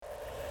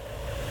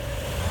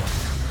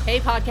Hey,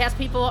 podcast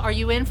people, are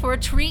you in for a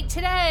treat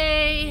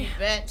today? You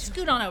bet.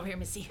 Scoot on over here,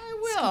 Missy. I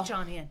will. Scooch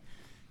on in.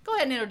 Go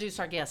ahead and introduce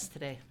our guests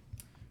today.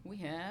 We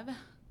have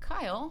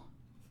Kyle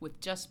with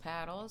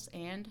JustPaddles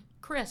and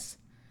Chris.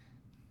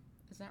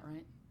 Is that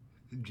right?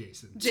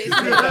 Jason. That's what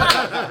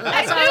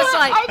I was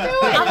like.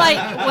 I'm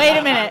like, wait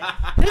a minute.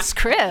 Who's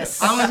Chris?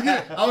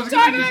 I was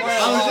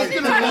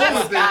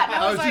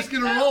just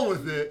gonna roll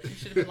with it.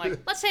 Should have been like,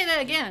 Let's say that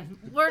again.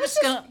 We're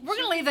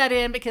gonna leave that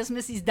in because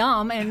Missy's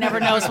dumb and never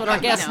knows what our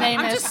guest name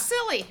I'm is. just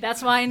silly.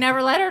 That's why I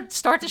never let her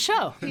start the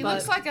show. He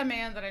looks like a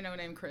man that I know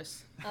named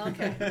Chris.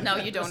 Okay. No,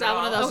 you don't. Is that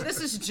one of those- Oh,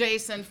 this is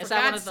Jason. For Is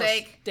that one God's of those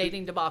sake.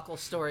 dating debacle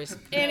stories?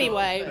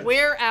 Anyway,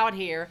 we're out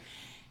here.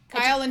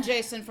 Kyle and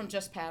Jason from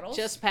JustPaddles.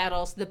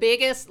 JustPaddles, the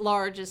biggest,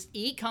 largest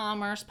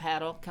e-commerce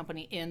paddle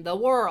company in the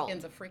world. in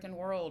the freaking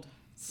world.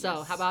 So,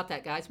 Yes. how about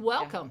that, guys?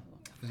 Welcome.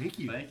 Thank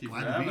you. Thank you Glad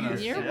for to be having here.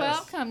 us. You're Yes.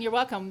 welcome. You're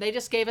welcome. They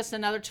just gave us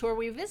another tour.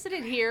 We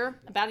visited here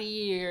about a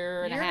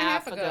year and a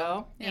half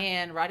ago. Yeah.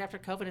 And right after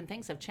COVID, and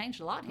things have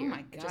changed a lot Oh here. my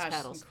at gosh,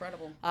 JustPaddles.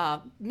 incredible.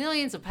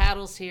 Millions of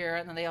paddles here,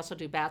 and then they also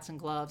do bats and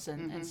gloves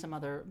and some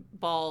other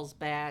balls,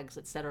 bags,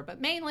 etc.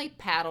 But mainly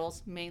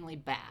paddles, mainly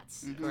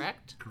bats.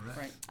 Correct?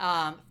 Correct.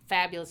 Right.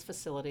 Fabulous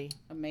facility.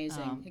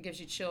 Amazing. It gives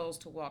you chills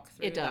to walk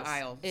through It does. the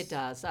aisles. It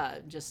does.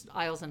 Just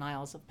aisles and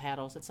aisles of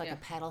paddles. It's like Yeah. a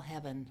paddle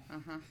heaven.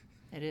 Uh-huh.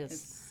 It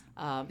is.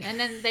 And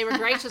then they were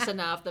gracious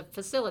enough. The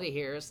facility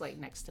here is like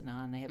next to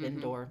none. They have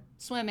indoor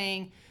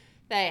swimming.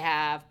 They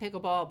have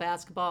pickleball,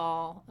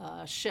 basketball,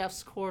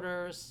 chef's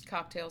quarters,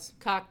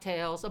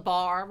 cocktails, a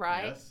bar,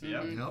 right? Yes,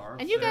 yep. Yep. Bar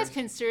And you guys upstairs.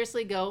 can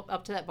seriously go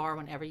up to that bar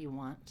whenever you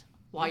want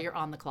while you're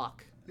on the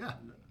clock. Yeah.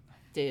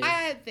 Dude.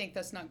 I think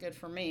that's not good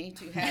for me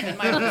to have in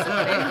my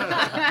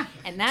facility.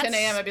 And that's 10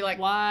 a.m. I'd be like,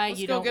 why let's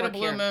you go don't get a work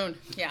blue here. moon.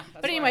 Yeah.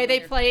 But anyway, they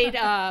played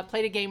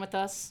a game with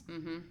us.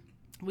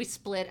 We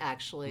split,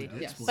 actually. We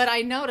did Yes. split. But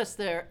I noticed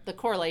the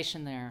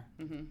correlation there.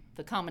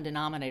 The common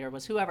denominator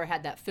was whoever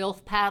had that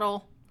filth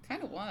paddle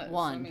Kind of was.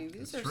 One. I mean,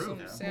 these That's are true. some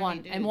Yeah. savvy won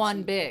dudes. and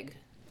one big.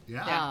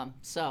 Yeah.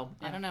 So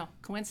I don't know.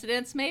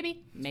 Coincidence,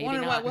 maybe? Maybe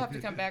Wonder not. why we'll have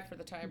to come back for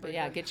the tiebreaker. But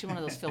yeah, get you one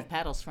of those filth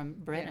paddles from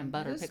Bread Yeah, and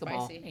Butter it is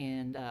Pickleball, spicy.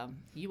 and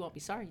you won't be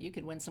sorry. You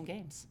could win some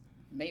games.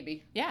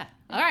 Maybe. Yeah.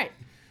 All right.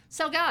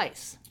 So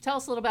guys, tell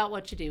us a little about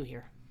what you do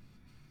here.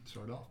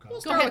 Start off, Kyle.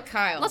 We'll Go start ahead. with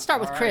Kyle. Let's start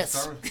with All right, Chris.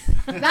 start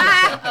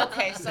with-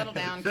 Okay, settle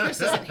down.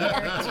 Chris isn't here.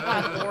 It's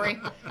fine, Lori.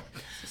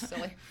 This is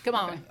silly. Come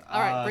on. All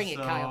right, bring it,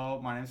 so Kyle.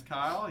 my name's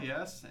Kyle,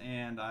 yes,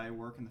 and I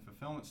work in the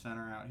fulfillment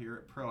center out here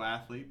at Pro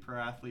Athlete. Pro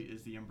Athlete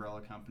is the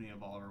umbrella company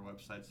of all of our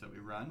websites that we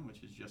run,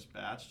 which is just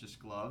bats, just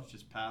gloves,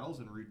 just paddles,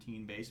 and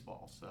routine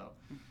baseball. So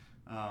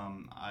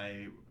I'm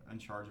in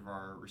charge of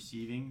our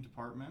receiving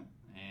department,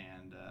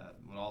 and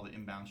with all the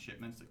inbound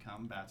shipments that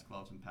come, bats,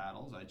 gloves, and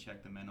paddles, I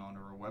check them in onto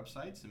our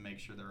websites and make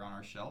sure they're on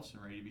our shelves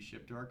and ready to be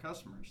shipped to our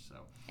customers. So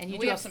And you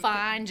We do a have some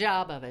fine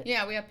job of it.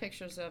 Yeah, we have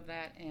pictures of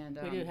that, and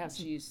We do have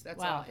some. geez, that's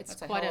Wow, a, it's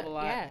that's a quite hell of a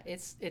lot. Yeah,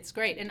 it's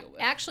great. And deal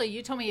with. actually,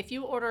 you told me if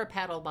you order a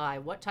paddle by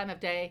what time of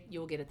day, you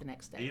will get it the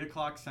next day. 8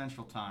 o'clock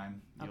Central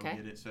Time, you'll Okay.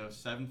 get it. So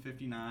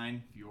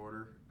 7:59 if you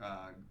order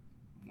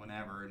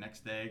whenever.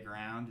 Next day,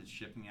 ground, it's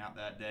shipping out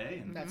that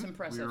day. And That's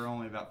impressive. we were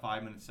only about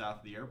 5 minutes south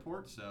of the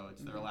airport, so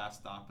it's their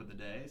last stop of the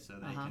day, so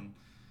they can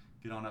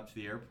get on up to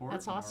the airport.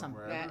 That's or awesome.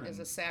 wherever, That is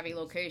a and savvy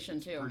location,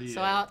 too. pretty,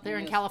 So out there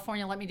in Yes.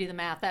 California, let me do the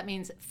math. That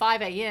means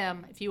 5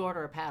 a.m. if you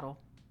order a paddle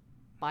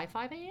by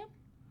 5 a.m.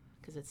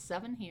 because it's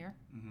 7 here,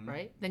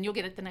 right? Then you'll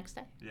get it the next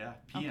day. yeah,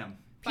 PM.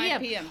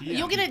 5 p.m.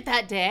 You'll get it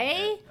that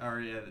day?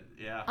 Or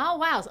yeah. Oh,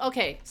 wow.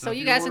 Okay. So if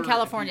you guys in order-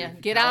 California, if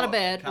you get out of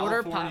bed, order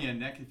a California,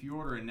 paddle, if you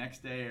order a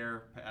next day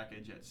air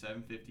package at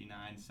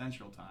 7:59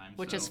 Central Time,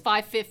 which so, is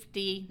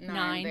 5:59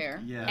 9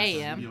 there. yes,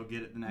 a.m. you'll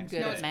get it the I'm next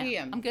good No, day. at it's math.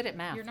 PM. I'm good at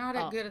math. You're not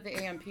Oh. good at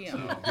the AM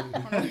PM.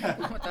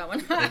 With that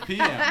one. PM,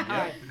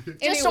 yeah.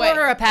 Just Anyway,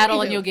 order a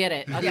paddle and anywho. you'll get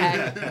it.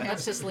 Okay.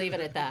 Let's just leave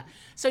it at that.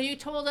 So you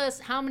told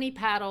us how many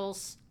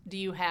paddles do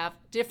you have?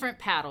 Different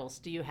paddles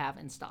do you have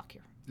in stock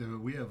here?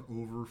 We have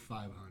over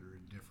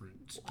 500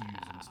 different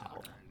SKUs in stock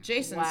right now.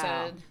 Jason Wow.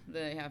 said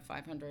they have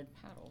 500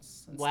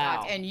 paddles in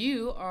Wow. stock. And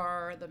you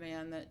are the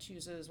man that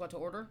chooses what to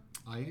order?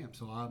 I am.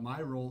 So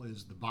my role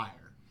is the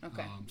buyer.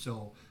 Okay.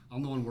 So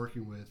I'm the one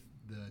working with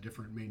the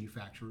different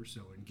manufacturers.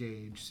 So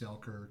Engage,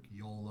 Selkirk,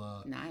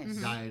 Yola, Nice.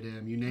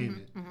 Diadem, you name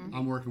it.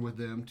 I'm working with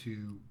them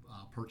to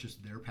purchase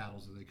their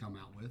paddles that they come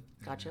out with,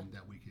 Gotcha. and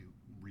that we can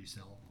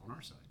resell on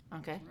our site.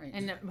 Okay. Right.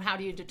 And how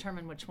do you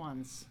determine which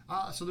ones?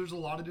 So there's a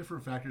lot of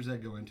different factors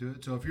that go into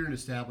it. So if you're an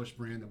established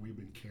brand that we've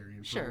been carrying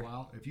for Sure. a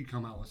while, if you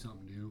come out with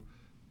something new,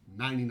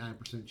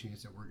 99%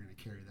 chance that we're going to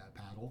carry that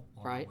paddle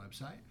on Right. our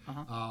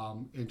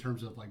website. In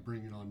terms of like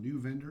bringing on new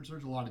vendors,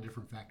 there's a lot of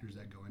different factors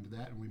that go into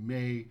that, and we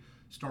may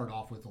start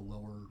off with a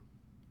lower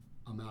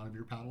amount of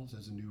your paddles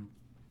as a new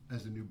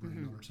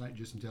brand on our site,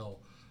 just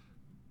until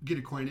get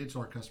acquainted, so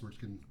our customers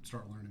can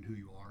start learning who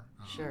you are.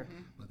 Sure.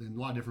 But then a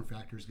lot of different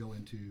factors go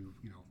into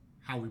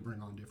how we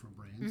bring on different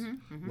brands.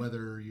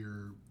 Whether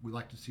we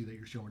like to see that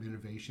you're showing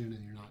innovation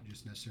and you're not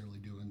just necessarily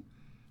doing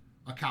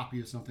a copy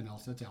of something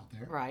else that's out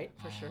there. Right,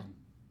 for sure.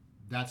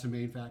 That's a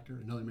main factor.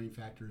 Another main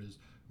factor is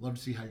love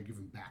to see how you're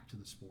giving back to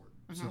the sport.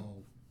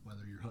 So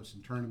whether you're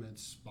hosting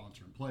tournaments,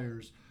 sponsoring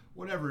players,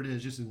 whatever it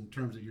is, just in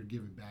terms that you're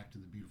giving back to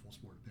the beautiful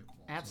sport of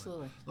pickleball.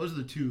 Absolutely. So those are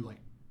the two like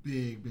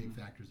big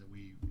factors that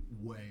we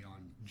weigh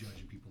on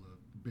judging people to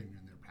bring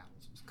in their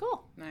paddles and stuff.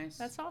 Cool. Nice.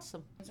 That's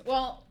awesome.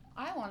 Well,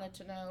 I wanted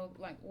to know,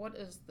 like, what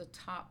is the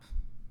top,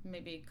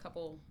 maybe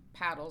couple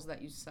paddles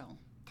that you sell?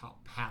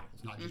 Top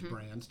paddles, not just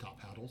brands, top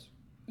paddles.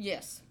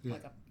 Yes, Yeah.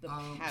 like the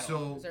paddle.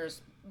 So-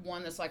 There's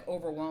one that's like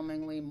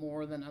overwhelmingly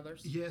more than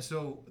others. Yeah,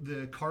 so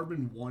the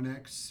Carbon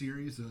 1X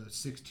series, the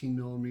 16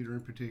 millimeter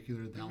in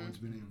particular, that one's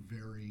been a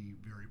very,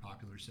 very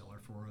popular seller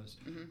for us.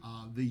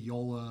 The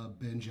Yola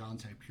Ben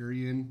John's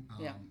Hyperion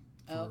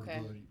for Okay.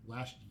 the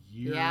last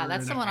year. Yeah,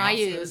 that's the and a one I half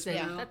that use. it's been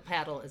And out. that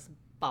paddle is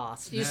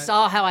boss. You That-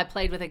 saw how I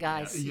played with it,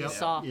 guys. You Yep,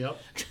 saw. Yep.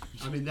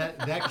 I mean, that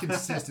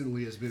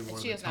consistently has been one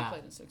of She the has not top,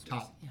 played in 6 weeks.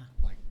 top Yeah.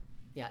 like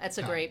Yeah, it's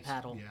a great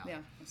paddle. Yeah.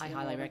 Yeah. I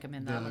highly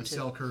recommend The that one too.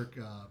 Selkirk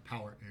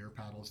Power Air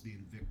paddles, the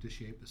Invicta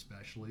shape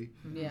especially,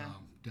 Yeah.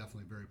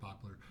 definitely very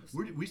popular.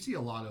 We see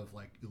a lot of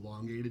like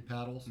elongated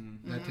paddles.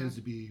 That tends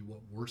to be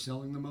what we're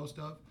selling the most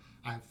of.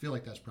 I feel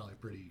like that's probably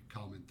pretty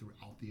common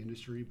throughout the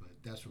industry, but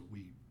that's what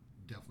we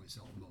definitely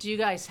sell the most. Do you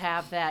guys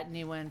have that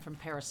new one from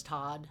Paris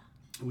Todd?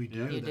 We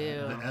do. You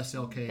do. The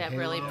SLK That Halo.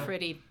 really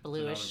pretty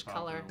bluish another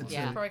popular color. one.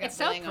 Yeah, Probably got it's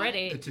so bling on it.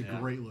 pretty. It's a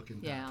great looking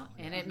Yeah, paddle.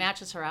 and it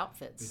matches her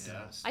outfits. It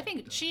does. I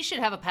think she should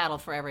have a paddle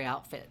for every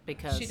outfit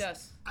because She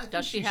does. I think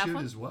Does she she have should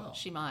one? as well.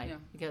 She might Yeah.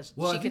 because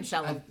Well, she I can think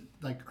sell them.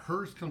 like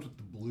hers comes with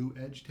the blue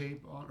edge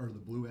tape on, or the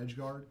blue edge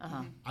guard.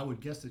 Uh-huh. I would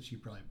guess that she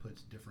probably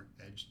puts different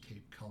edge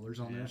tape colors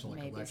on there, so like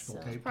Maybe electrical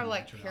so. tape. can Probably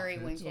like match her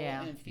periwinkle outfits.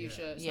 Yeah. and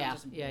fuchsia. It's Yeah, not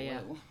just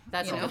yeah. blue.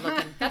 That's You a know? good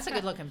looking. That's a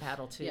good looking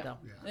paddle too, Yeah. though.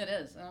 Yeah. It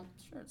is. I'm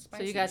sure it's So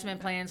spicy. you guys have been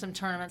playing some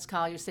tournaments.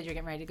 Kyle, you said you're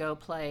getting ready to go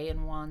play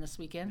in one this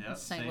weekend in Yep,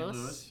 St.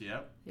 Louis.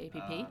 Yep. The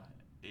APP.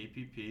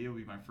 APP will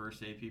be my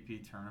first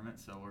APP tournament,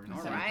 so we're gonna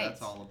All see right. what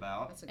that's all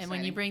about. That's And when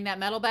you exciting. bring that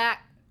medal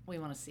back, we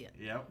want to see it.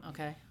 Yep.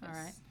 Okay, all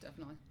right. That's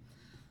definitely.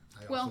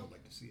 I Well- also would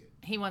like to see it.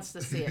 He wants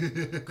to see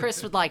it.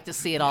 Chris would like to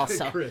see it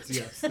also. Chris,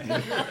 yes.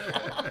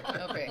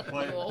 Okay. You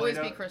will always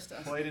be Chris to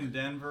us. Played in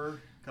Denver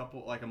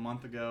a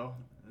month ago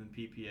in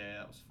PPA.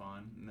 That was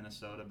fun.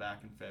 Minnesota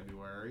back in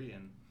February,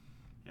 and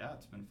yeah,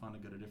 it's been fun to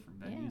go to different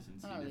venues and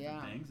see Oh, different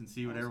yeah. things and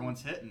see what Awesome.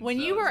 everyone's hitting. When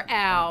So you it's were been fun.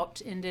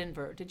 out in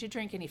Denver, did you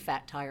drink any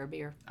Fat Tire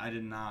beer? I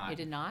did not. You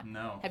did not?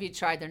 No. Have you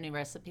tried their new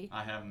recipe?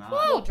 I have not.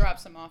 We'll drop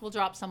some off. We'll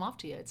drop some off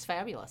to you. It's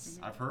fabulous.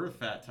 I've heard of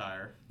Fat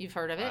Tire. You've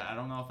heard of it? I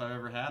don't know if I've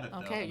ever had it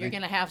though. Okay, you're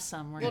going to have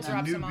some. We're We'll It's gonna,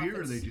 a drop new some off. beer,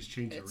 or It's- they just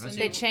changed the it's a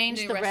recipe. they new-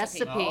 changed new the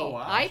recipe. recipe. Oh,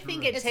 wow, I sure.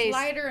 think it It's tastes.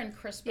 lighter and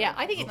crisper. Yeah,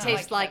 I think it It's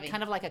tastes not like heavy.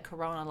 kind of like a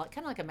Corona, kind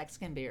of like a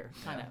Mexican beer.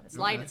 Kind Yeah. of. It's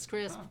light. Okay. It's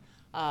crisp.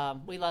 Huh.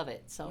 We love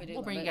it. So We do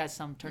we'll bring love you it. guys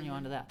some. Turn you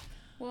on to that.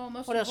 Well,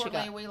 most What else you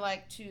importantly, we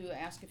like to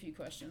ask a few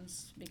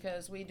questions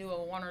because we do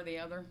a one or the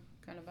other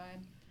kind of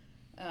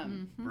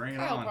vibe. Bring it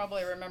Kyle on.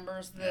 probably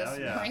remembers this. Hell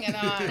yeah. Bring it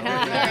on. All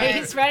right.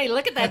 He's ready.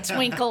 Look at that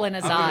twinkle in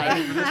his eye.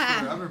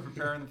 I've been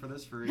preparing for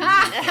this for years.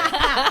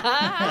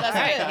 That's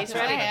right, good. he's because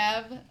ready. I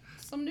have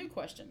some new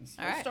questions.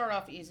 All We'll right. start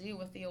off easy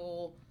with the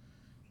old.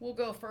 We'll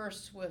go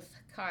first with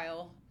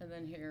Kyle and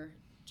then hear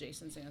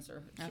Jason's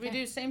answer. Should we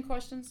Okay. do same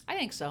questions? I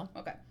think so.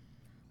 Okay.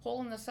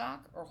 Hole in the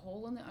sock or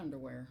hole in the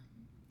underwear?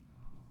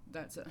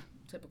 That's a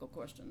typical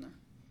question there.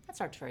 That's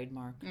our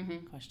trademark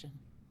question.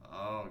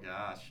 Oh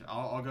gosh,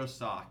 I'll go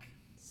sock.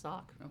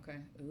 Sock. Okay.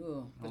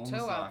 Ooh, the Hole in the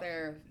toe sock. out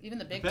there. Even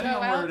the big Depending toe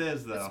on out. where it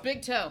is, though. It's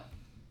big toe.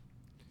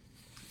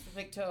 It's the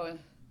big toe.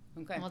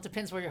 Okay. Well, it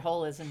depends where your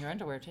hole is in your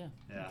underwear too.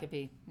 Yeah. It could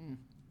be.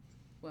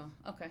 Well,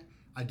 okay.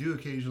 I do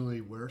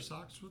occasionally wear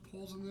socks with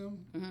holes in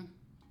them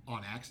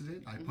on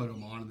accident. I put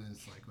them on and then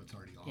it's like, oh, it's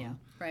already on. Yeah.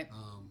 Right.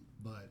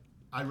 But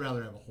I'd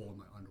rather have a hole in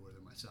my underwear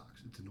than my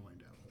socks. It's annoying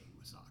to have a hole in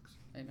my socks.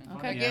 Amen.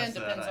 Okay. Again, Yes,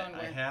 depends I, on I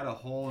where. had a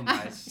hole in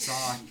my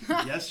sock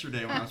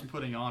yesterday when I was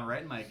putting on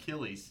right in my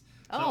Achilles.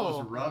 So it Oh.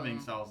 was rubbing,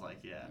 so I was like,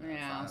 yeah. No,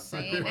 Yeah, it's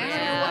not- see, it's not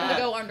now gonna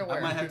you work. want to go I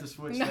underwear. might have to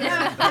switch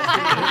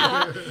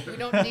that. We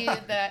don't need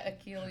that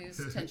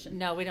Achilles tension.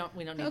 No, we don't.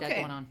 We don't need that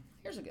Okay. going on.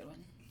 Here's a good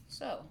one.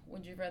 So,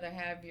 would you rather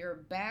have your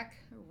back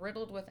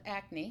riddled with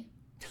acne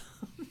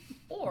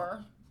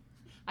or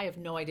I have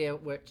no idea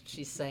what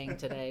she's saying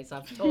today, so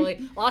I've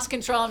totally lost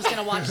control. I'm just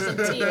gonna watch some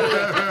TV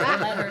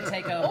and let her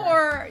take over.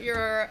 or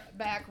your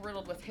back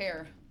riddled with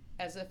hair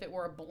as if it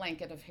were a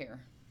blanket of hair?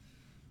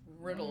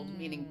 Riddled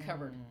meaning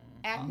covered.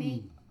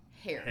 Acne,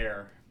 hair.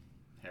 Hair.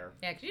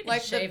 Yeah, 'cause you can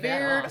Like the shave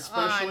beard that off.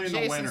 Especially on in the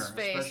Jason's winter.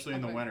 face. Especially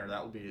in the Okay. winter.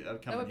 That would come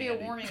That would in be a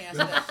handy. warming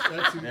aspect.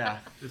 That's Yeah.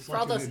 It's For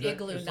all those an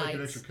igloo it's like an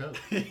nights. extra coat,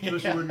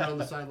 especially when you're on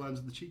the sidelines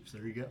of the Chiefs.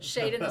 There you go.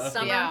 Shade in the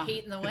summer, Yeah.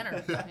 heat in the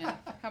winter. Yeah.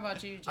 How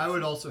about you, Jason? I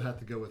would also have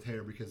to go with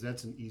hair because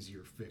that's an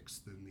easier fix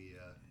than the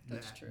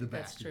That's true. the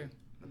back. That's true.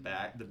 The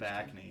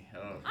back knee.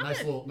 Oh.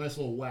 Nice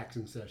little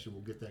waxing session.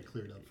 We'll get that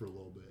cleared up for a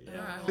little bit.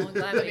 All right. Well, I'm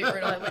glad we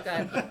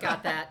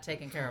got that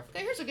taken care of.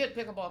 Okay, here's a good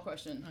pickleball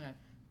question. Okay.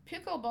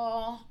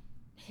 Pickleball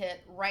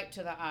hit right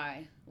to the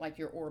eye, like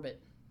your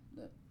orbit,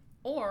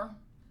 or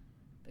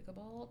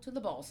pickleball to the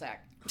ball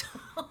sack.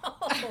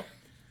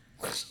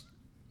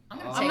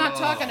 I'm not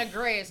talking to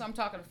Grace. I'm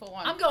talking full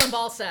on. I'm going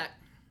ball sack.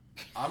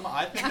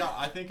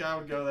 I think I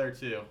would go there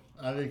too.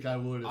 I think I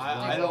would as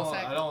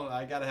well.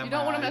 I gotta have. You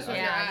don't want to mess with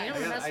your Yeah, eyes. you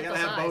don't wanna mess I with gotta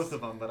those have eyes. both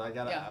of them, but I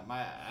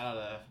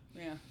gotta.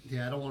 Yeah.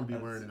 Yeah, I don't want to be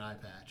wearing an eye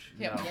patch.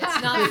 Yeah. No.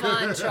 It's not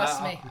fun,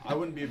 trust me. I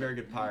wouldn't be a very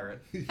good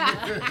pirate.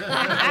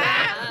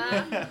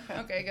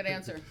 Okay, good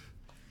answer.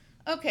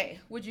 Okay,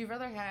 would you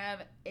rather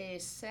have a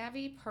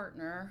savvy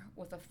partner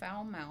with a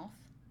foul mouth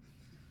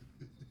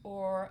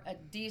or a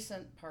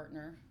decent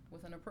partner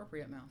with an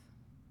appropriate mouth?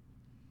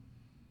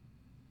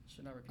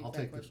 Should I repeat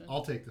that question?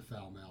 I'll take the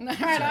foul mouth.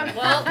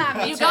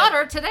 Well, you got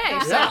her today,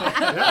 so.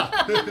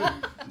 Yeah.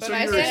 But So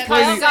I you're said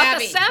explaining- got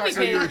the savvy. savvy partner.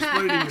 So you're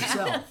explaining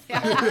yourself.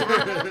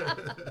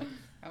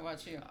 How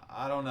about you?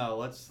 I don't know.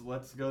 Let's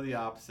go the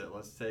opposite.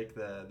 Let's take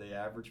the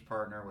average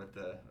partner with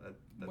the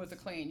With the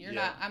clean.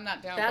 Yeah. I'm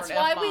not down That's for an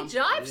why F-bomb. we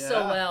jive so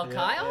Yeah, well, yeah,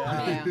 Kyle.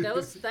 yeah. I mean,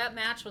 that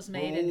match was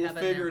made in We'll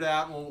heaven. figure it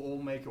out and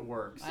we'll make it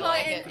work. I So, Well,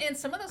 like it. in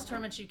some of those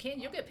tournaments, you'll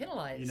get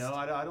penalized. you know,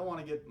 I don't want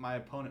to get my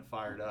opponent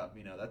fired up.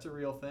 You know, that's a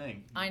real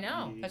thing. I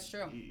know. That's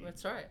true.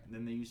 That's right. And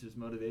then they use it as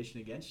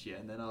motivation against you,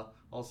 and then all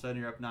of a sudden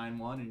you're up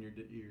 9-1 and you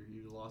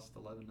lost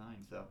 11-9.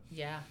 So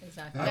Yeah,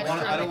 exactly. That's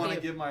I don't true. want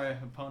to give my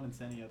opponents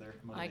any other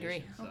motivation. I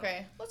agree. So.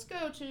 Okay, let's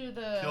go to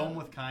the Kill them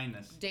with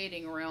kindness.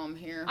 dating realm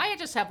here. I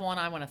just have one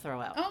I want to throw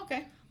out. Oh,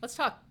 okay. Let's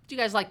talk. Do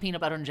you guys like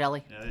peanut butter and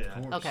jelly? Yeah.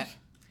 Of course. Okay.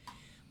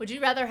 Would you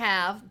rather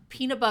have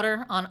peanut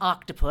butter on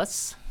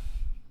octopus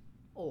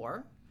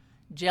or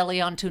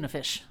jelly on tuna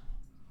fish?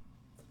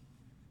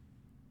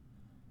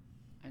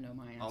 I know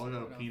my answer. I'll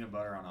go but peanut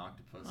butter on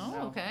octopus.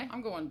 Oh, okay.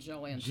 I'm going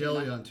jelly and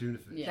Jelly tuna. on tuna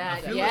fish. Yeah.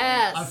 I feel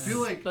Yes.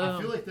 Like, I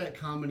Boom. feel like that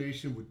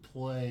combination would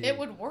play. It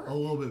would work. a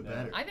little bit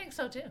better. I think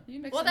so too.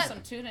 You mix well, in that,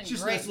 some tuna and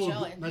Just grape nice little,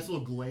 jelly. nice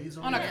little glaze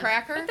On a it.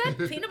 cracker? that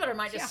peanut butter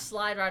might just Yeah.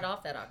 slide right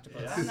off that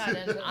octopus. Yeah. I'm not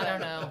into that. I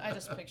don't know. I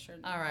just pictured.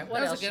 All right.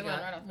 What That was else a good you one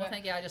got? right off the Well, bat.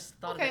 thank you. I just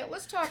thought Okay, of it.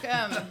 let's talk.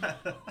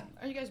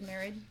 Are you guys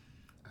married?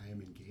 I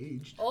am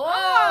engaged.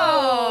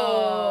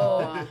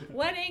 Oh,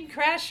 wedding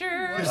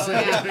crashers. Oh,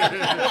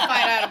 yeah. We'll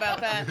find out about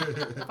that.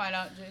 We'll find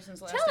out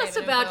Jason's last Tell day us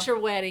of about info. your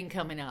wedding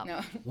coming up.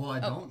 No. Well, I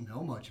don't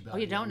know much about it. Oh,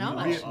 you don't know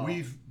We- much?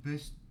 We've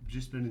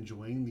just been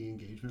enjoying the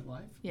engagement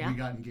life. Yeah. We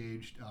got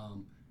engaged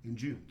in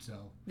June.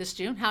 This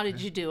June. How did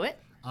you do it?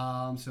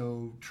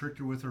 So tricked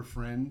her with her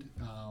friend.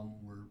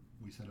 Where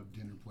we set up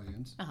dinner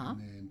plans, Uh-huh.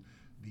 and then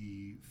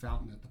the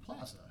fountain at the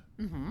plaza.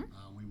 Mm-hmm.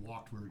 We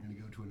walked. We were going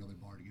to go to another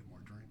bar to get more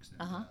drinks.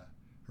 And, Uh-huh.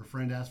 her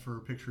friend asked for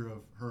a picture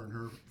of her and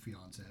her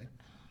fiance.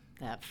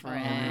 That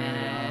friend.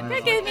 And I That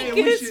was gave like, me "Hey,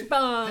 we should-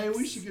 goosebumps. Hey,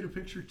 we should get a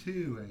picture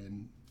too.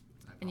 And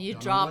I And you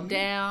popped dropped one knee.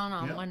 down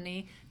on Yep. one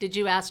knee. Did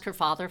you ask her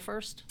father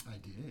first? I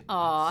did.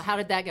 Oh, how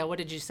did that go? What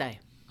did you say?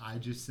 I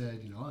just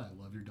said, I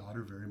love your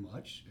daughter very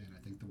much, and I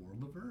think the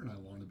world of her, and I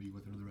want to be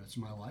with her the rest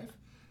of my life.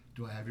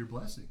 Do I have your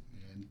blessing?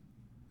 And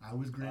I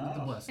was granted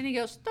the blessing. And he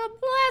goes, the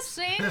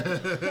blessing.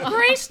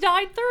 Grace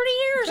died 30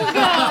 years ago.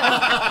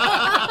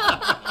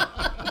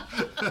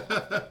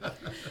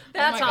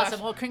 That's gosh.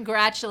 awesome. Well,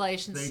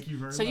 congratulations. Thank you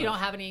very So you much. don't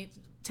have any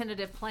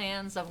tentative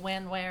plans of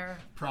when, where?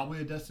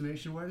 Probably a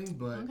destination wedding,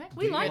 but Okay.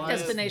 We like date-wise-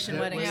 destination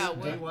weddings. Yeah,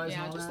 date-wise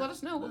and all just that, let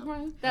us know.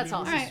 no. That's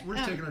I mean, awesome. We're All just, we're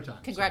right, taking our time.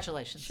 so.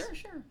 Congratulations. Sure.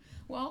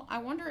 Well, I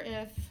wonder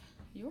if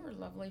your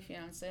lovely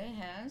fiance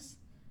has.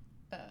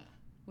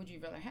 Would you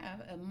rather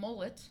have a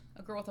mullet,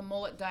 a girl with a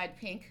mullet dyed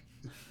pink,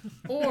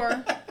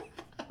 or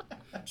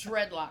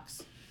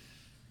dreadlocks?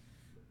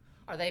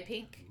 Are they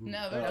pink?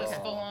 No, they're just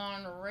Oh. full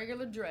on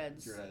regular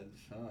dreads. Dreads,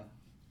 huh?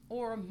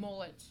 Or a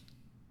mullet.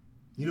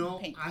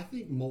 Pink. I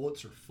think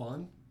mullets are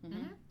fun.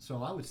 Mm-hmm.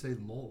 So I would say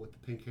the mullet with the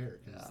pink hair,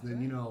 because then,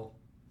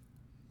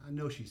 I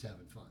know she's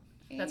having fun.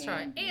 That's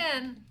right.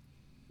 And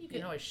you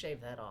can always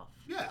shave that off.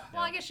 Yeah.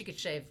 Well, I guess you could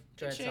shave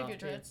dreads shave off your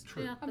too. dreads.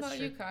 True. Yeah, How that's about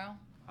true. you, Kyle?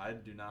 I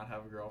do not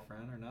have a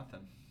girlfriend or nothing.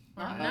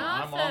 Nothing.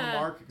 I'm on the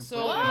market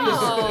So-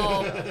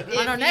 completely. Oh.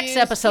 On our If next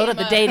you episode of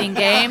the scheme up- dating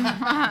game,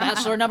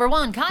 Bachelor number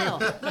 1, Kyle.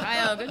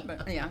 Kyle, good,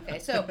 but yeah, okay.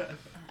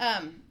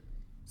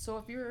 So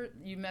if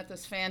you met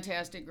this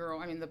fantastic girl,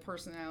 I mean the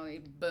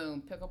personality,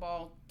 boom,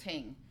 pickleball,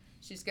 ting.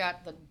 She's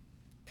got the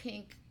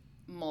pink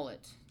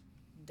mullet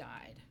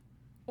dyed,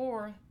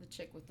 or the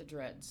chick with the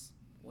dreads.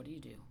 What do you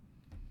do?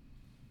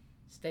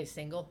 Stay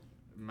single.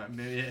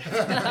 Maybe.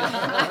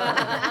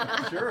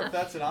 Sure, if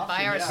that's an option.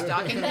 Buy her a yeah.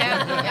 stocking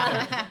cap.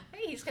 Yeah.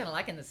 Hey, he's kind of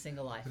liking the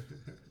single life.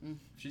 If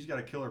she's got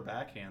a killer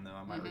backhand, though,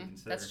 I might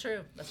reconsider. That's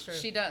true. That's true.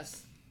 She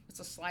does. It's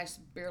a slice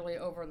barely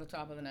over the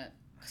top of the net.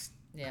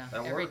 Yeah,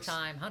 That every works.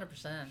 time,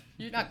 100%.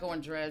 You're not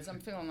going dreads. I'm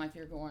feeling like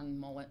you're going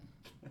mullet.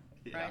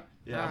 Yeah. Right?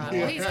 Yeah. All right. I'm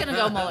Well, he's going to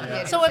go mullet.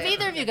 Yeah. So if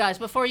either of you guys,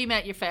 before you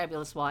met your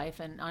fabulous wife,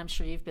 and I'm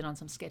sure you've been on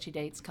some sketchy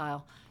dates,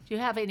 Kyle, do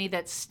you have any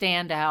that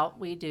stand out?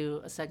 We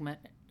do a segment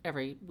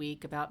every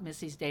week about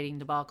Missy's dating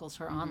debacles,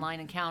 her online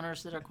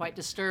encounters that are quite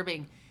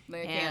disturbing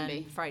They and can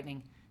be.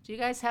 frightening. Do you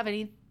guys have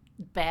any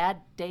bad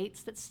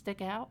dates that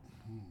stick out?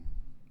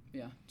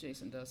 Yeah,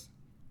 Jason does.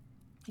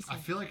 I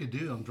feel like I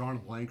do. I'm drawing a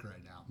blank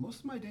right now. Most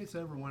of my dates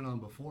I ever went on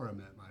before I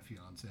met my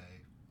fiance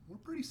were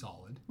pretty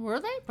solid. Were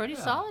they pretty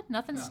Yeah. solid?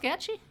 Nothing Yeah.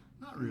 sketchy?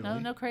 Not really.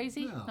 No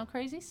crazy? No. No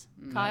crazies?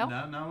 Mm. Kyle?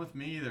 None with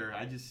me either.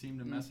 I just seem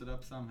to mess it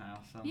up somehow.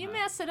 You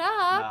mess it Nah,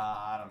 up.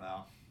 I don't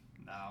know.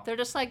 No. They're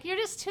just like, you're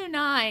just too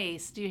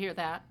nice. Do you hear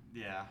that?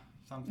 Yeah,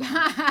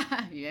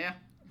 sometimes. Yeah.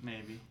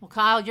 Maybe. Well,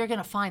 Kyle, you're going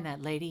to find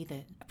that lady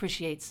that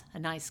appreciates a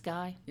nice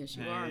guy. Yes,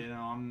 you Hey, are. you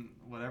know,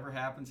 whatever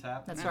happens,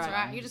 happens. That's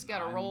right. You just got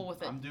to roll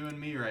with it. I'm doing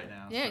me right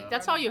now. Yeah, so.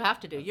 that's all you have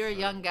to do. That's You're a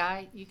young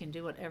guy. You can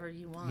do whatever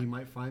you He want.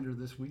 might find her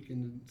this week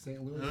in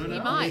St. Louis. Who He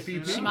knows? might. Who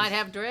She knows? might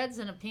have dreads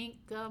and a pink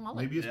mullet.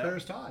 Maybe it's Yeah.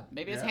 Paris Todd.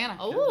 Maybe it's Yeah. Hannah.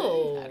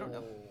 Oh, I don't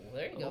know.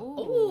 There you go. Ooh.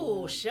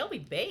 Oh, Shelby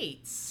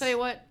Bates. Tell you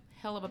what,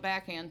 hell of a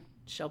backhand.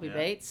 Shelby Yeah.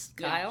 Bates.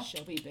 Yeah, Kyle.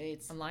 Shelby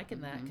Bates. I'm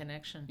liking that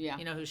connection. Yeah.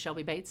 You know who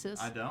Shelby Bates is?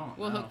 I don't.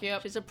 We'll no. hook you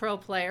up. She's a pro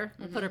player.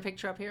 We'll put her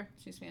picture up here.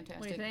 She's fantastic.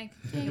 What do you think?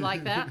 You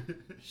like that?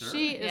 Sure.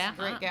 She is Yeah. a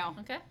great gal.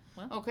 Okay.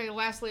 Well, Okay,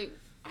 lastly,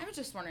 I was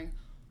just wondering,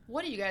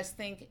 what do you guys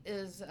think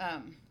is,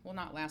 well,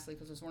 not lastly,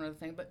 because there's one other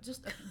thing, but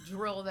just a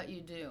drill that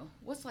you do.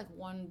 What's like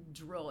one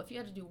drill? If you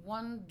had to do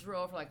one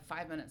drill for like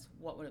 5 minutes,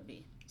 what would it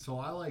be? So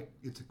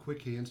it's a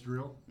quick hands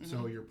drill.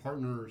 So your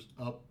partner's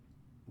up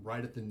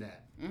right at the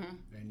net,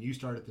 and you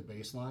start at the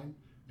baseline,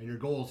 and your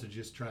goal is to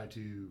just try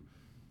to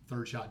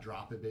third shot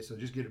drop it, basically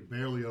just get it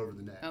barely over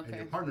the net. And Okay.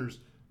 your partner's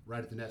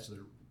right at the net, so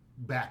they're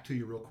back to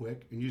you real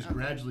quick, and you just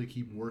gradually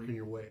keep working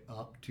your way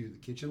up to the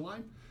kitchen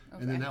line,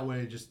 and then Okay. that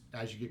way, just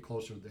as you get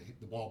closer,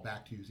 the ball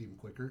back to you is even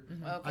quicker.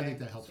 Okay. I think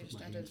that helps So with you're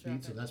my starting hand to drop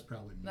speed, so it. that's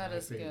probably That my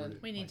is good.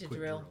 favorite. We need to quick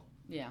drill.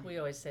 Yeah, we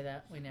always say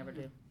that. We never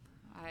do.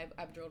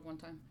 I've drilled one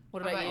time.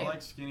 What How about I you?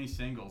 like skinny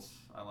singles.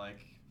 I like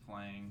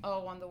playing.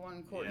 Oh, on the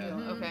one court Yeah, deal.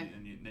 Mm-hmm. Okay.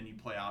 And then you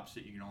play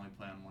opposite. You can only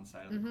play on one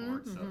side of the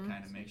court, so it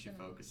kind of makes you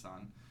focus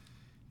on,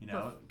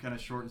 kind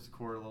of shortens the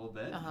court a little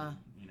bit. Uh-huh.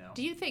 You know,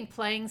 Do you think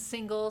playing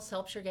singles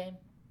helps your game?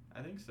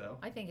 I think so.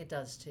 I think it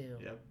does too.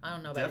 Yep. I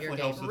don't know about your Definitely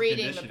game. helps with Reading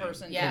the conditioning.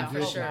 person. Yeah, for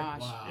Oh, sure.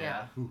 gosh. Wow.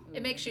 Yeah. Ooh.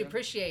 It makes you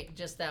appreciate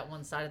just that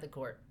one side of the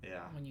court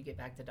Yeah. when you get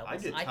back to doubles. I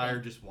get think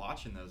tired just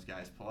watching those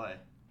guys play.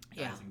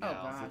 Yeah. Guys and Oh,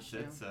 gals. gosh,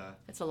 It's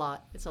It's a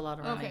lot. It's a lot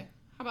of running. Okay.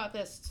 How about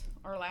this?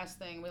 Our last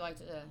thing we like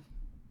to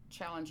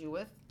challenge you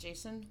with.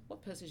 Jason,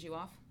 what pisses you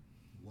off?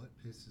 What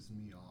pisses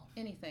me off?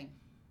 Anything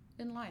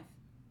in life.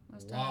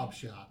 Last Lob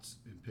shots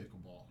in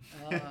pickleball.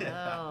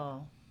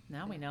 Oh,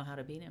 now we know how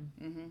to beat him.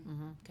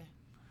 Mm-hmm. Okay.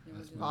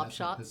 That's Lob what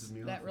shots? pisses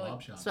me That off, really-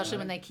 lob shots. Especially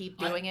when they keep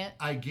doing it.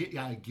 I get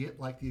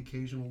like the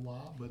occasional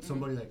lob, but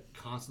somebody that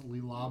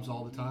constantly lobs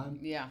all the time,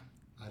 Yeah.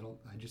 I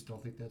just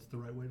don't think that's the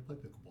right way to play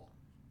pickleball.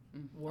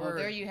 Well, Word.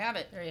 there you have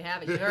it. There you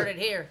have it. You heard it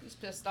here. Just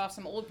pissed off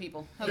some old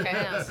people. Okay.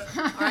 Yes.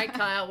 All right,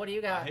 Kyle, what do you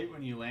I got? hate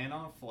when you land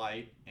on a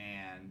flight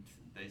and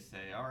they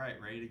say, "All right,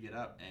 ready to get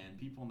up," and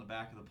people in the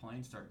back of the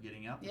plane start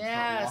getting up and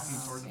Yes.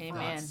 start walking toward the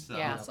Amen. front. So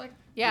Yeah. It's like,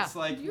 Yeah. it's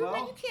like, you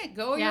well, can't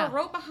go. Yeah. You're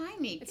right behind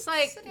me. It's Get-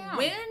 like, sit down.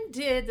 when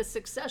did the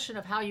succession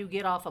of how you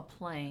get off a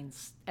plane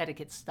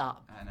etiquette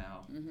stop? I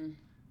know. Mhm.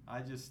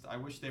 I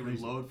wish they would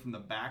Crazy. load from the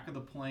back of the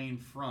plane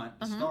front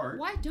to start.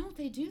 Why don't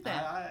they do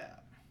that?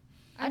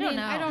 I don't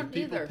know. I don't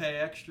People either. pay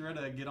extra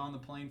to get on the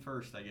plane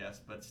first, I guess,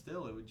 but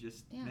still, it would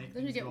just Yeah, make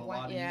then you things get go a wet-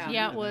 lot yeah. easier.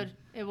 Yeah, it and would. then-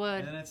 It would.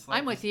 and then it's like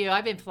I'm with you.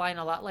 I've been flying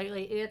a lot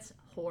lately. It's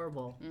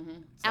horrible. Mm-hmm.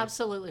 it's like-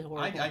 Absolutely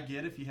horrible. I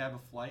get if you have a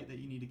flight that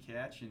you need to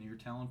catch and you're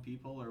telling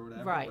people or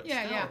whatever. Right. But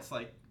Yeah, still, yeah. it's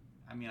like,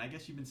 I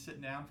guess you've been sitting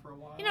down for a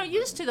while. You know,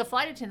 used to the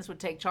flight attendants would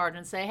take charge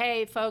and say,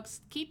 "Hey,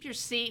 folks, keep your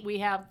seat. We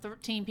have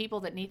 13 people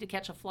that need to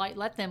catch a flight.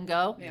 Let them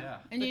go." Yeah.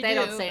 And But you they do,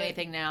 don't say but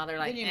anything now. They're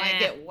like, Then you "Eh." might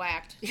get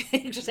whacked.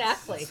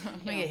 Exactly.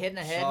 You get hit in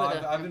the head So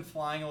with I've been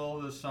flying a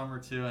little this summer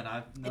too, and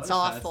I've noticed that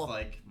awful.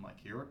 I'm like,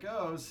 here it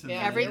goes. And Yeah,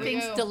 then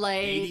everything's go. 80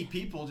 delayed.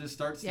 people just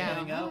start Yeah.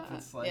 standing up.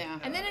 It's like, Yeah.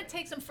 And then it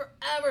takes them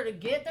forever to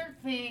get their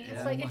thing. It's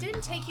Yeah. like, Oh it my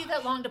didn't take you gosh.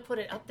 that long to put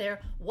it up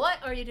there. What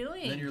are you then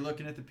doing? you're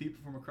looking at the people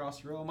from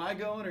across the row. Am I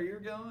going or you're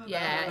going?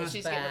 Yeah, And it's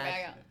she's getting her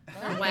bad. bag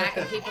out. They're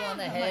whacking people on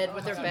the head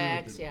with their That's a really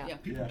bags. good- Yeah.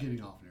 People Yeah.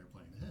 getting off an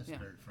airplane. That's Yeah.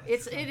 very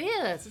frustrating. It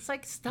is. It's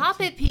like,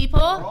 stop it, people.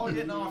 We're all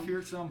getting off here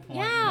at some point.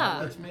 you know, Yeah.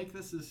 let's make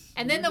this as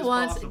And then smooth the as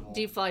ones, possible.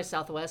 do you fly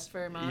Southwest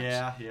very much?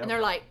 Yeah, yeah. And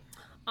they're like,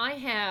 I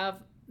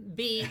have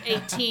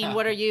B18.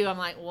 What are you? I'm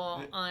like,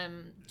 well,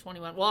 I'm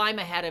 21. Well, I'm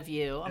ahead of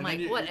you. I'm And like, then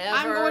you- whatever.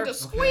 I'm going to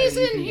squeeze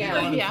you in can here. get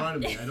on in Yeah. front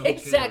of me. I don't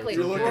Exactly.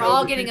 care. You're looking We're all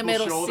over getting a people's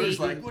middle shoulders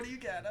seat. Like, what do you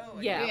got? Oh,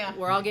 Yeah, Yeah.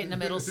 we're all getting a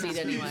middle seat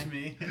anyway. Excuse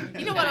me.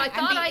 You know what? I I'm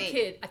thought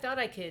B8. I thought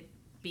I could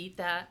beat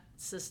that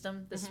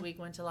system this week.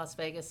 Went to Las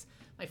Vegas.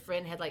 My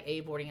friend had like A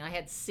boarding, and I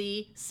had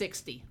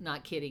C60.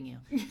 Not kidding you.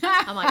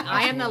 I'm like,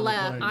 I am the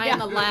That's I am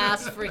the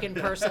last freaking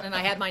person, and I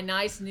had my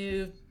nice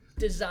new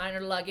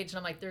designer luggage, and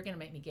I'm like, they're gonna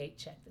make me gate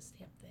check this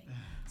damn thing.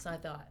 So I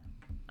thought,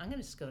 I'm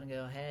gonna just go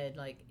ahead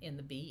like in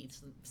the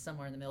beats,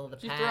 somewhere in the middle of the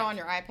Did you pack. throw on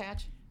your eye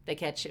patch? They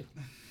catch you.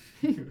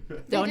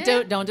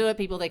 did? Don't do it,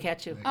 people. They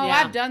catch you. Oh, Yeah.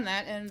 I've done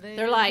that, and they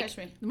They're didn't like, catch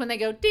me. when they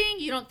go ding,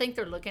 you don't think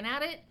they're looking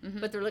at it,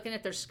 but they're looking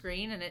at their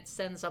screen, and it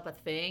sends up a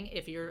thing.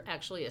 If you're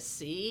actually a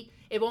C,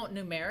 it won't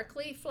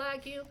numerically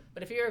flag you,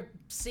 but if you're a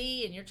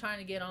C and you're trying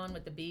to get on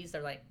with the Bs,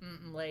 they're like,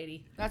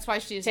 lady, That's why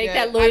she's take good.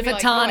 that Louis I'd be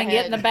like, Vuitton go and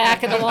get in the ahead.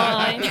 back of the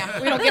line.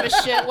 Yeah, we don't give a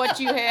shit what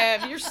you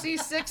have. You're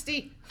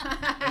C60.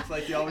 It's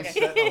like you always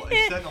Okay.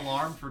 set an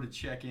alarm to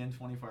check in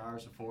 24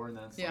 hours before, and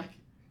then it's Yeah. like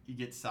you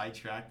get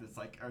sidetracked. It's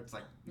like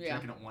Yeah.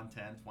 checking at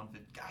 110,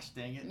 150. Gosh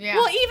dang it. Yeah.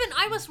 Well, even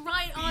I was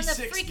right on the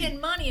B60. freaking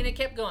money, and it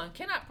kept going.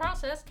 Cannot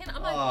process.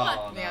 I'm like, Oh,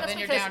 what? no. Yeah, That's then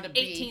you're because down to B.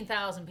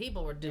 18,000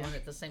 people were doing it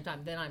at the same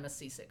time. Then I'm a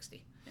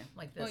C60. Yeah.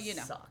 Like, this Well, you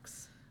know.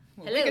 sucks.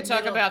 Well, we could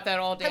talk about that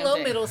all day.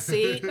 Hello, middle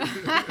seat.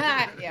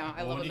 Yeah,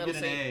 I Well, love when a you middle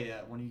get seat.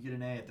 when you get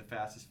an A at the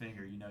fastest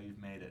finger, you know you've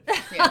made it.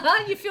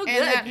 Yeah. You feel good.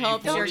 And that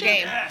helps don't your you?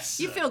 game. Yes.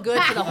 You feel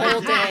good for the whole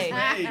day.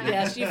 Yes.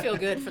 Yes, you feel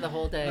good for the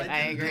whole day.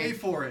 I didn't agree. Pay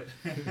for it.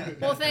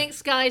 Well,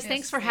 thanks, guys. Yes,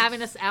 thanks for thanks.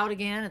 having us out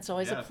again. It's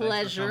always Yeah, a thanks for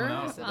pleasure. coming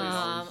out. We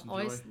always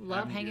Always enjoy love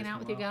having you hanging guys out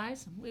with come you out.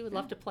 guys. We would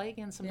love to play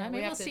again sometime. Yeah, we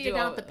Maybe have we'll to see do you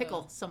down a- at the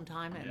pickle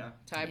sometime. And, Yeah.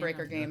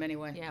 Tiebreaker game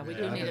anyway. Yeah, we Yeah,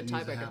 do that need a needs to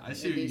tiebreaker. happen. I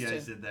see what you These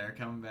guys two. did there.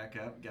 Coming back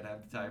up, gotta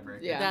have the tiebreaker.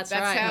 Yeah, That's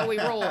that's right. how we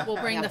roll. We'll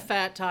bring Yeah. the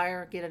fat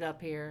tire, get it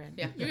up here, and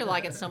Yeah. you're gonna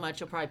like it so much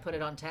you'll probably put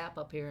it on tap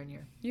up here in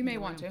your. You may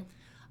want to.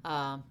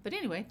 But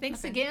anyway, thanks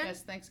Okay. again.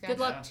 Yes, thanks, guys. Good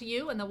luck Yeah. to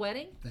you and the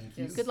wedding. Thank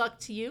you. Yes. Good luck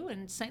to you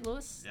in St.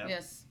 Louis Yep.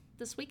 Yes.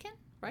 this weekend,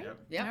 right? Yep.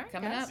 Yep, All right,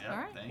 coming guys. up. Yep, All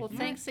right. thank Well, you.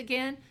 thanks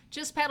again.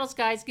 Just Paddles,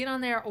 guys. Get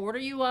on there. Order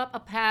you up a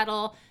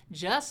paddle.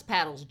 Just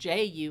Paddles.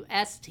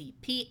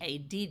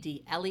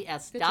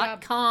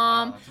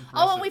 JustPaddles.com. Wow, that's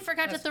Oh, and we impressive.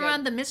 forgot That's to throw good.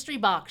 on the mystery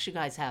box you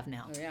guys have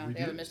now. Oh, yeah, We they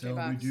have a do. mystery So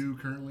box. we do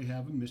currently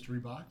have a mystery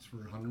box for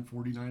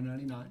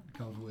 $149.99.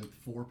 Comes with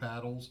 4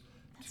 paddles,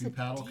 That's 2 a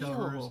paddle deal.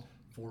 covers,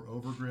 4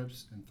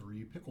 overgrips, and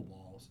 3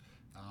 pickleballs.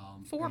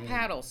 4 and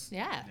paddles.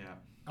 Yeah. Yeah.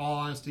 All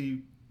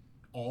honesty,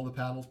 all the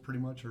paddles pretty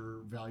much are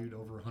valued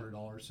over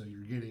 $100, so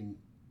you're getting.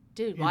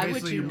 Dude, you're why would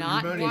basically- you your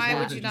not? money's Why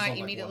worth would it you just not on, like,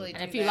 immediately one. do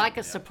And if you that? like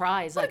a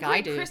surprise What like a I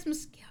great do,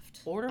 Christmas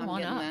gift. order I'm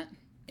one getting up. that. For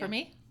Yeah.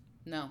 me?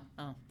 No.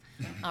 Oh.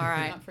 All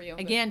right. Not for you,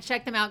 but- Again,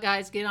 check them out,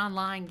 guys. Get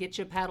online, get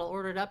your paddle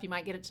ordered up. You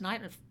might get it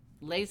tonight. If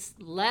less,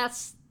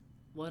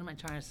 what am I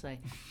trying to say?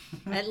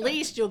 At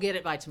least you'll get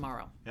it by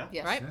tomorrow. Yeah.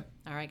 Yes. Right? Yeah.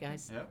 All right,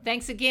 guys. Yep.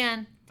 Thanks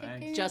again.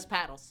 Thanks. Just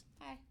Paddles.